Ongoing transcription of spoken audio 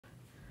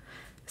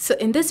So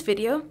in this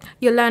video,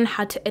 you'll learn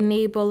how to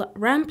enable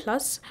RAM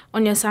Plus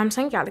on your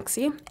Samsung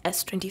Galaxy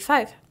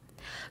S25.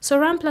 So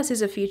RAM Plus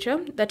is a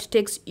feature that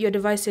takes your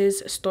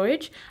device's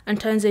storage and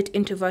turns it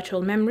into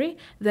virtual memory,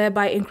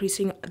 thereby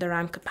increasing the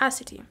RAM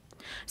capacity.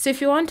 So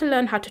if you want to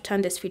learn how to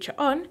turn this feature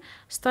on,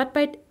 start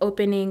by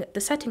opening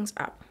the Settings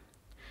app.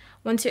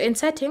 Once you're in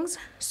Settings,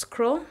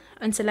 scroll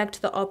and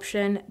select the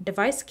option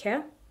Device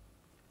Care,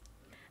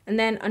 and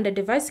then under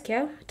Device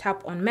Care,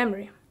 tap on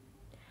Memory.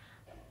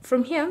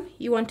 From here,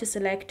 you want to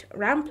select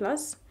RAM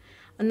Plus,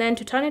 and then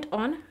to turn it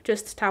on,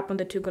 just tap on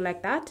the toggle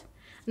like that,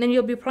 and then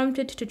you'll be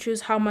prompted to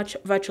choose how much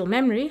virtual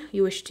memory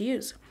you wish to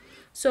use.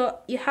 So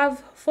you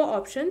have four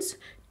options: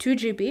 2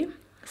 GB,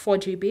 4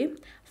 GB,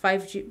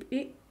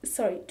 2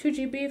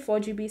 GB, 4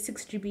 GB,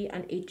 6 GB,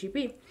 and 8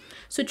 GB.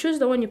 So choose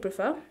the one you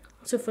prefer.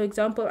 So for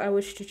example, I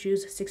wish to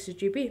choose 6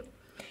 GB.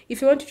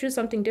 If you want to choose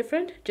something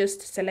different,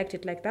 just select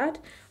it like that,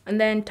 and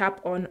then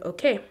tap on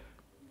OK.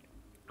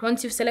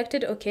 Once you've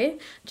selected OK,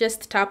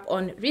 just tap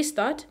on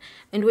Restart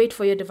and wait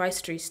for your device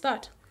to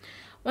restart.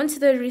 Once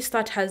the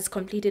restart has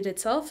completed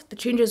itself, the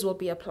changes will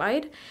be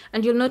applied,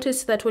 and you'll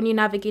notice that when you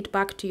navigate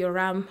back to your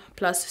RAM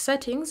Plus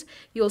settings,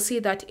 you'll see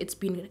that it's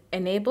been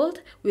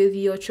enabled with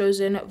your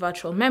chosen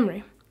virtual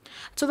memory.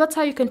 So that's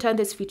how you can turn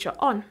this feature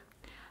on.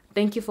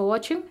 Thank you for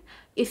watching.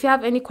 If you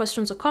have any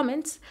questions or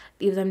comments,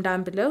 leave them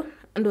down below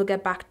and we'll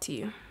get back to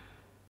you.